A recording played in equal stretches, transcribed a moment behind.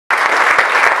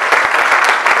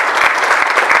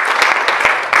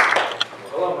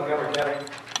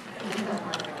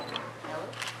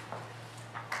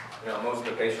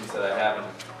patients that I have in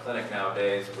clinic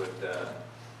nowadays would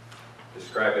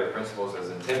describe their principals as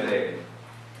intimidating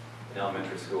in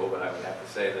elementary school, but I would have to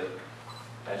say that,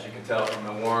 as you can tell from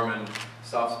the warm and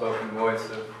soft-spoken voice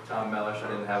of Tom Mellish, I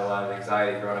didn't have a lot of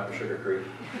anxiety growing up in Sugar Creek.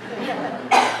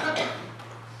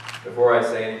 Before I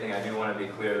say anything, I do want to be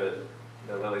clear that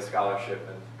the Lilly Scholarship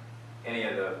and any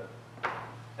of the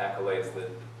accolades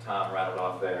that Tom rattled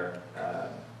off there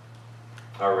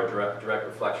are a direct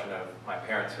reflection of my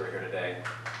parents who are here today,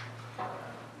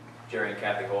 Jerry and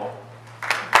Kathy Hole.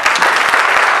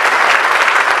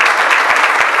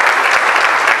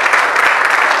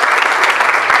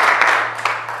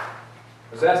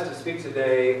 I was asked to speak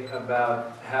today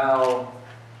about how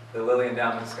the Lilly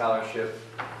Endowment Scholarship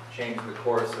changed the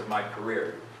course of my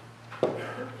career.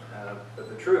 But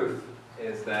the truth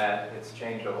is that it's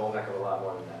changed a whole heck of a lot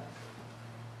more than that.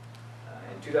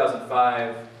 In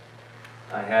 2005,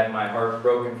 I had my heart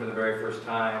broken for the very first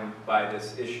time by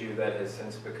this issue that has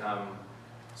since become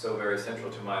so very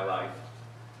central to my life,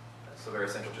 so very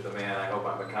central to the man I hope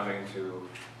I'm becoming, to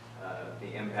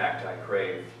the impact I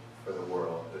crave for the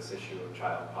world, this issue of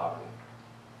child poverty.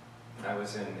 I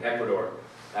was in Ecuador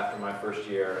after my first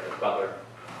year at Butler,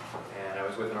 and I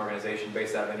was with an organization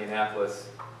based out of Indianapolis,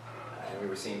 and we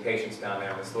were seeing patients down there,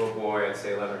 and this little boy, I'd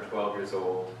say 11 or 12 years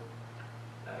old,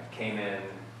 came in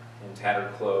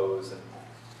tattered clothes and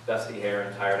dusty hair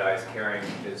and tired eyes, carrying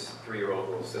his 3-year-old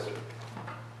little sister.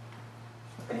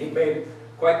 And he made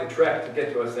quite the trek to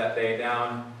get to us that day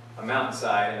down a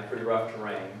mountainside in a pretty rough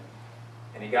terrain.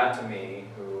 And he got to me,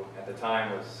 who at the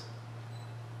time was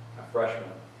a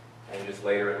freshman, and he just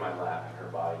laid her in my lap, and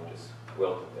her body just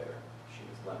wilted there. She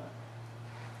was limp.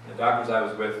 And the doctors I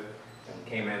was with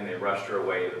came in, they rushed her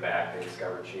away to the back. They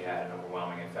discovered she had an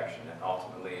overwhelming infection, and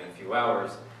ultimately, in a few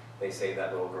hours, they saved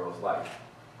that little girl's life.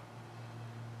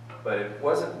 But it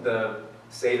wasn't the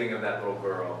saving of that little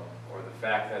girl, or the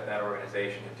fact that that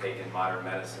organization had taken modern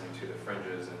medicine to the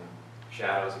fringes and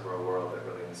shadows of our world, that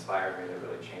really inspired me, that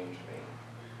really changed me.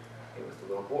 It was the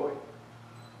little boy.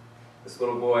 This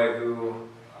little boy who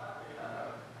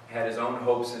had his own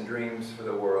hopes and dreams for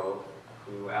the world,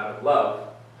 who out of love,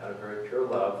 out of very pure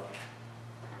love,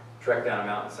 trekked down a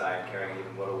mountainside carrying an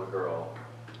even littler girl,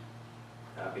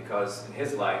 because in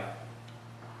his life,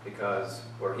 because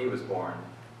where he was born,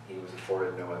 he was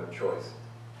afforded no other choice.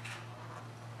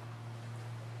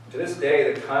 To this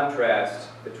day, the contrast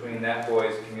between that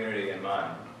boy's community and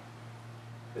mine,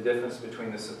 the difference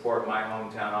between the support my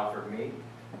hometown offered me,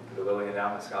 the Lilly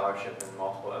Endowment Scholarship, and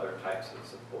multiple other types of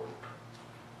support,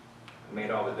 it made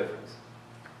all the difference,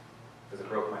 because it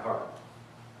broke my heart.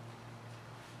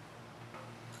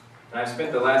 And I've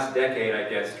spent the last decade, I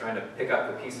guess, trying to pick up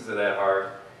the pieces of that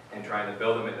heart and trying to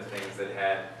build them into things that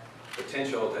had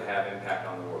potential to have impact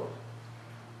on the world.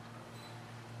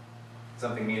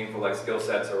 Something meaningful like skill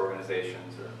sets or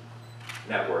organizations or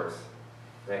networks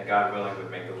that, God willing, would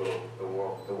make the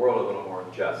world a little more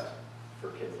just for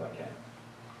kids like him.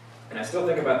 And I still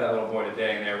think about that little boy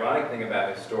today, and the ironic thing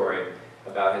about his story,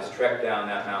 about his trek down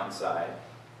that mountainside,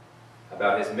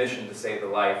 about his mission to save the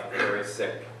life of a very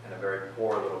sick and a very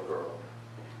poor little girl,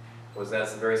 was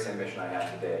that's the very same mission I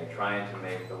have today, trying to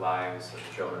make the lives of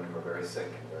children who are very sick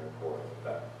and very poor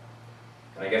better.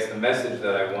 And I guess the message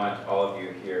that I want all of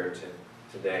you here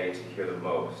today to hear the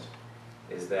most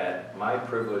is that my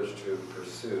privilege to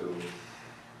pursue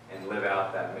and live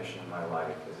out that mission in my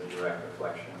life is a direct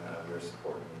reflection of your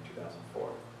support in me in 2004.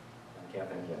 I can't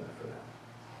thank you enough for that.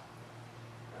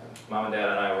 Mom and Dad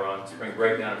and I were on spring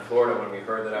break down in Florida when we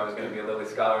heard that I was going to be a Lilly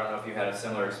Scholar. I don't know if you had a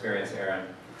similar experience, Aaron.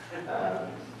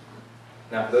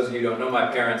 Now, for those of you who don't know my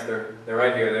parents, they're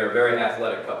right here. They're a very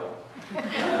athletic couple.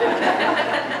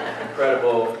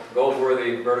 Incredible,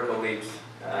 gold-worthy vertical leaps.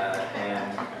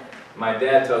 And my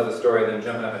dad tells the story of them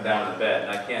jumping up and down in the bed.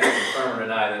 And I can't confirm or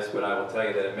deny this, but I will tell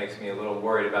you that it makes me a little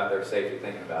worried about their safety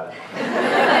thinking about it.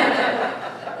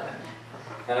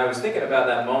 And I was thinking about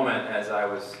that moment as I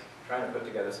was trying to put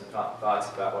together some thoughts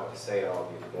about what to say to all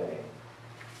of you today.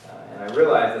 And I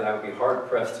realized that I would be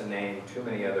hard-pressed to name too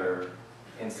many other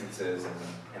instances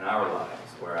in our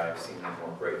lives where I've seen them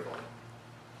more grateful,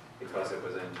 because it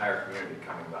was an entire community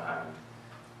coming behind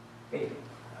me,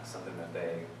 something that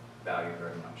they value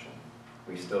very much, and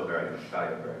we still value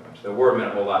very much. The word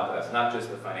meant a whole lot to us, not just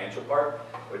the financial part,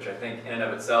 which I think in and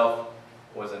of itself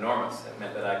was enormous. It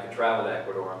meant that I could travel to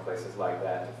Ecuador and places like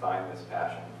that to find this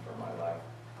passion for my life.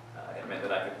 It meant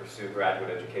that I could pursue graduate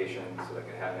education so that I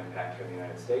could have an impact here in the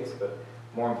United States, but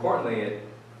more importantly,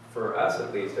 for us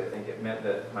at least, I think it meant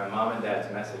that my mom and dad's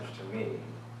message to me,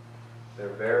 their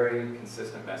very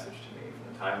consistent message to me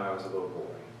from the time I was a little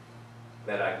boy,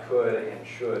 that I could and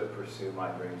should pursue my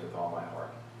dreams with all my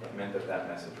heart. It meant that that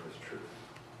message was true.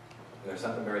 And there's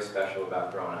something very special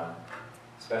about growing up,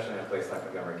 especially in a place like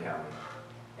Montgomery County,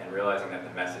 and realizing that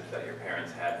the message that your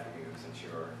parents had for you since you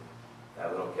were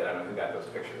that little kid, I don't know who got those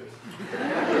pictures,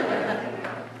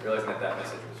 realizing that that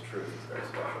message was true is very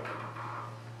special.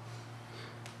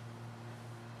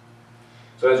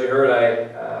 So as you heard,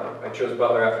 I chose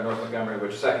Butler after North Montgomery,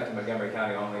 which second to Montgomery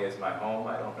County only is my home.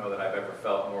 I don't know that I've ever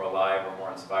felt more alive or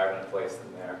more inspired in a place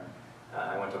than there.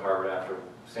 I went to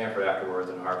Stanford afterwards,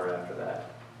 and Harvard after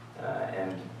that.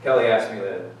 And Kelly asked me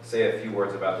to say a few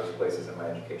words about those places in my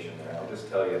education there. I'll just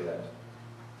tell you that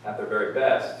at their very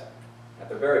best,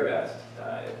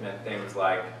 it meant things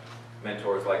like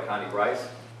mentors like Connie Rice,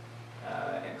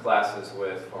 and classes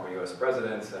with former U.S.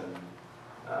 presidents and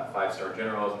five-star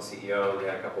generals and CEOs. We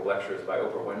had a couple lectures by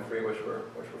Oprah Winfrey, which were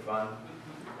fun.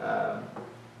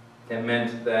 It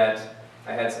meant that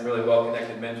I had some really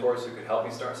well-connected mentors who could help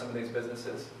me start some of these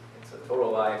businesses. It's a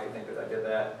total lie if you think that I did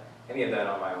any of that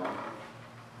on my own.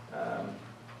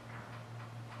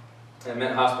 It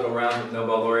meant hospital rounds with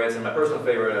Nobel laureates, and my personal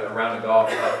favorite, a round of golf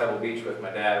at Pebble Beach with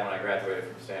my dad when I graduated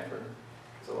from Stanford.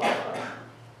 It was a lot of fun.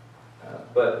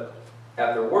 But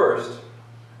at their worst,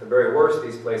 the very worst,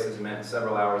 these places meant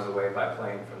several hours away by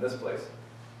plane from this place.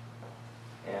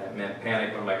 And it meant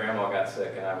panic when my grandma got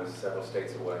sick and I was several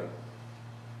states away.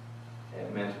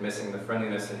 It meant missing the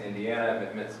friendliness in Indiana.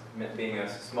 It meant being a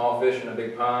small fish in a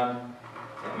big pond.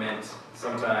 It meant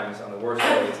sometimes, on the worst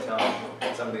days, telling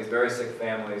some of these very sick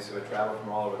families who had traveled from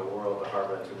all over the world to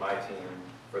Harvard and to my team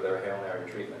for their Hail Mary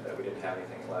treatment that we didn't have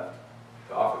anything left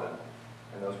to offer them.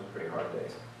 And those were pretty hard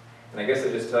days. And I guess I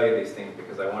just tell you these things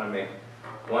because I want to make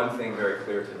one thing very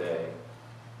clear today,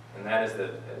 and that is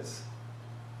that as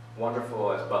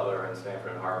wonderful as Butler and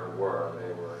Stanford and Harvard were,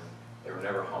 they were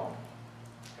never home.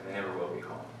 And they never will be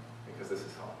home, because this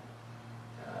is home.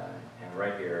 And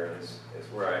right here is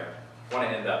where I want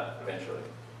to end up eventually.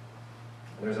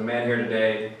 And there's a man here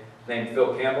today named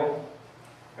Phil Campbell,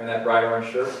 in that bright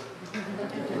orange shirt.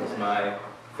 He was my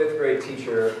 5th grade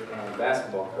teacher and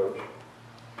basketball coach.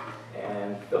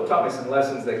 And Phil taught me some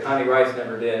lessons that Connie Rice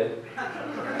never did.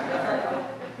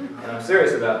 And I'm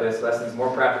serious about this. Lessons more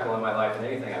practical in my life than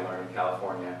anything I learned in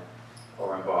California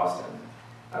or in Boston.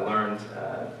 I learned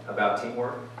about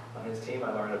teamwork on his team.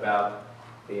 I learned about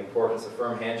the importance of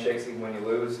firm handshakes even when you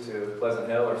lose to Pleasant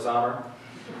Hill or Sommer.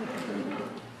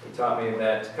 He taught me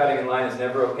that cutting in line is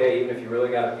never okay, even if you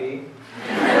really got to pee. Even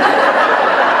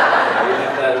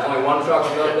if there's only one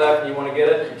chocolate milk left and you want to get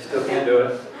it, you still can't do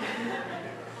it.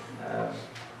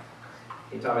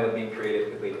 He taught me that being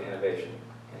creative could lead to innovation.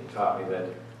 And he taught me that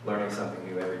learning something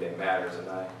new every day matters. And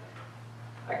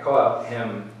I call out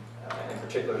him in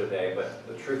particular today, but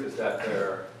the truth is that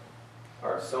there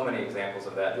are so many examples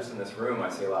of that. Just in this room, I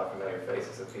see a lot of familiar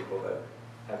faces of people that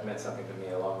have meant something to me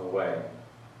along the way.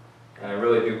 And I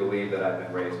really do believe that I've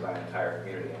been raised by an entire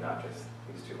community and not just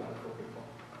these two wonderful people.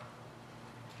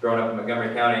 Growing up in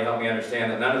Montgomery County helped me understand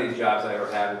that none of these jobs I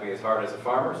ever had would be as hard as a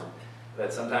farmer's,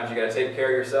 that sometimes you got to take care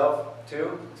of yourself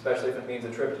too, especially if it means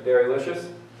a trip to Dairylicious.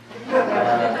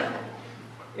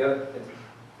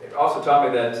 It also taught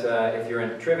me that if you're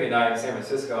in trivia night in San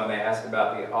Francisco and they ask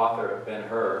about the author of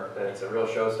Ben-Hur, that it's a real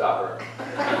showstopper.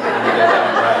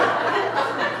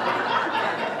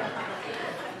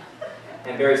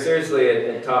 And very seriously,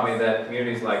 it taught me that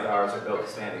communities like ours are built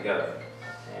to stand together.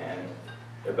 And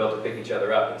they're built to pick each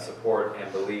other up and support and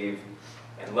believe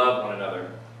and love one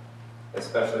another,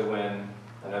 especially when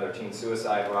another teen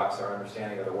suicide rocks our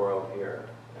understanding of the world here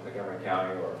in Montgomery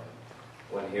County, or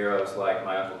when heroes like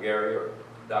my Uncle Gary or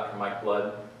Dr. Mike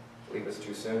Blood leave us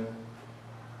too soon,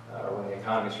 or when the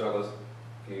economy struggles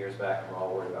a few years back and we're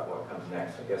all worried about what comes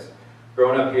next. I guess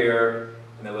growing up here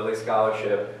in the Lilly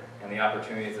Scholarship and the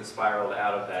opportunities that spiraled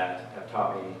out of that have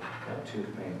taught me two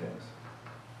main things.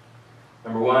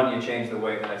 Number one, you change the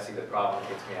way that I see the problem that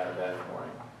gets me out of bed in the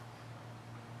morning.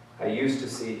 I used to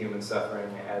see human suffering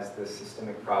as the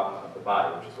systemic problem of the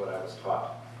body, which is what I was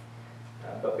taught.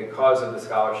 But because of the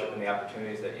scholarship and the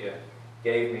opportunities that you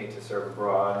gave me to serve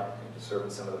abroad and to serve in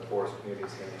some of the poorest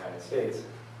communities in the United States,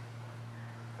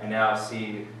 I now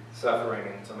see suffering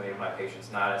in so many of my patients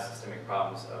not as systemic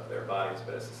problems of their bodies,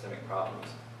 but as systemic problems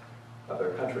of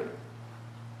their country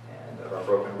and of our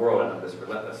broken world and of this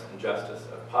relentless injustice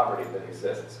of poverty that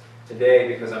exists. Today,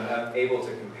 because I'm able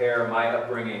to compare my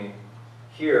upbringing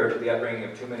here to the upbringing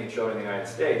of too many children in the United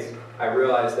States, I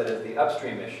realize that as the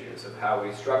upstream issues of how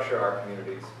we structure our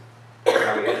communities,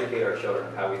 how we educate our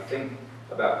children, how we think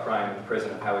about crime in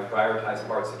prison, and how we prioritize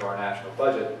parts of our national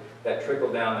budget that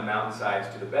trickle down the mountainsides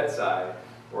to the bedside,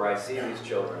 where I see these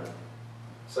children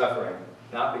suffering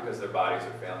not because their bodies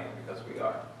are failing, because we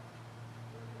are.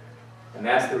 And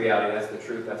that's the reality, that's the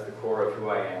truth, that's the core of who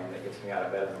I am that gets me out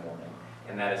of bed in the morning.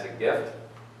 And that is a gift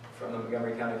from the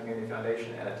Montgomery County Community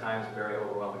Foundation, and at times a very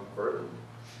overwhelming burden,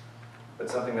 but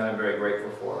something that I'm very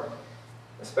grateful for,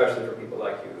 especially for people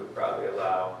like you who proudly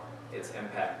allow its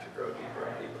impact to grow deeper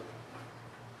and deeper.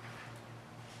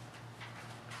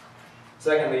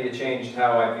 Secondly, it changed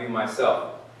how I view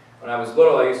myself. When I was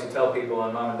little, I used to tell people,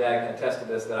 and Mom and Dad can attest to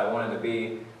this, that I wanted to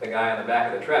be the guy in the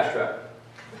back of the trash truck,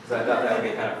 because I thought that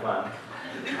would be kind of fun.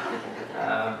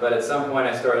 But at some point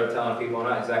I started telling people, I'm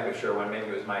not exactly sure when, maybe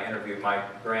it was my interview,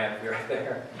 Mike Grant, if you're right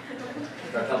there. I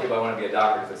started telling people I want to be a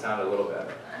doctor because it sounded a little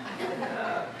better.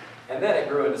 And then it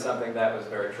grew into something that was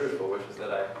very truthful, which is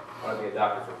that I want to be a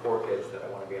doctor for poor kids, that I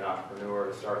want to be an entrepreneur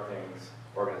to start things,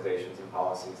 organizations and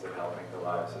policies that help make the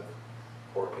lives of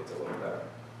poor kids a little better.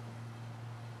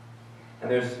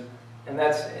 And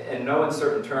that's, in no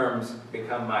uncertain terms,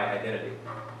 become my identity,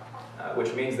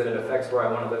 which means that it affects where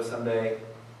I want to live someday.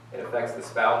 It affects the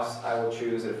spouse I will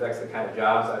choose. It affects the kind of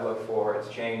jobs I look for. It's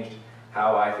changed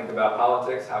how I think about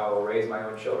politics, how I will raise my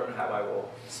own children, how I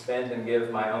will spend and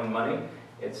give my own money.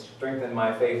 It's strengthened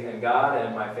my faith in God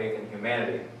and my faith in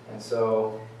humanity. And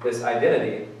so this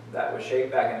identity that was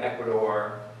shaped back in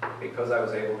Ecuador because I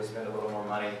was able to spend a little more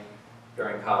money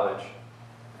during college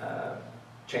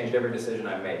changed every decision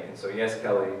I make. And so yes,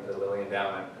 Kelly, the Lilly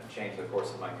Endowment changed the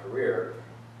course of my career,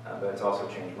 but it's also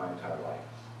changed my entire life.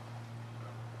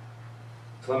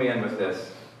 So let me end with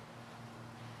this.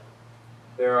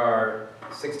 There are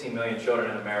 16 million children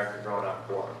in America growing up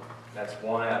poor. That's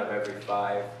 1 out of every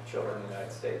 5 children in the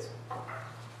United States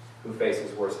who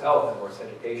faces worse health and worse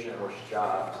education and worse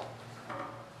jobs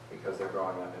because they're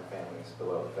growing up in families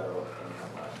below the federal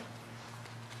income line.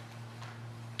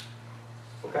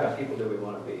 What kind of people do we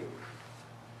want to be?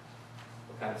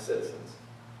 What kind of citizens?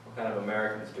 What kind of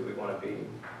Americans do we want to be?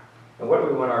 And what do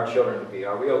we want our children to be?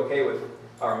 Are we okay with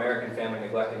our American family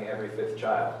neglecting every 5th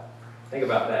child? Think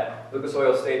about that. Lucas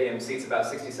Oil Stadium seats about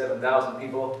 67,000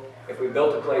 people. If we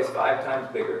built a place 5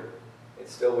 times bigger, it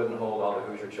still wouldn't hold all the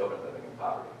Hoosier children living in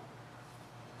poverty.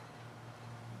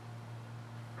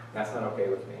 That's not okay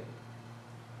with me.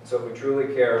 And so if we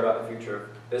truly care about the future of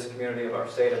this community, of our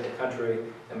state, of the country,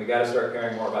 then we got to start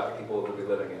caring more about the people who will be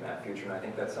living in that future. And I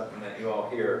think that's something that you all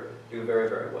here do very,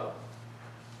 very well.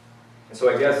 And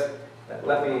so I guess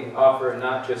let me offer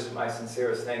not just my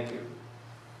sincerest thank you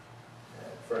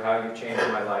for how you've changed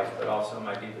my life, but also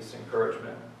my deepest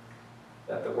encouragement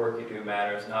that the work you do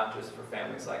matters not just for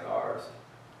families like ours,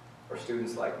 or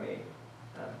students like me,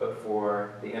 but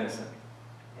for the innocent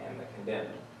and the condemned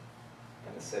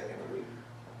and the sick and the weak.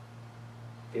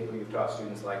 People you've taught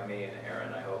students like me and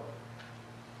Aaron, I hope,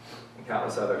 and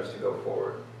countless others to go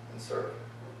forward and serve.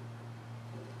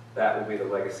 That will be the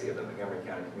legacy of the Montgomery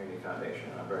County Community Foundation,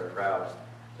 and I'm very proud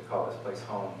to call this place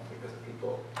home because of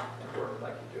people that work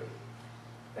like you do.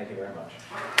 Thank you very much.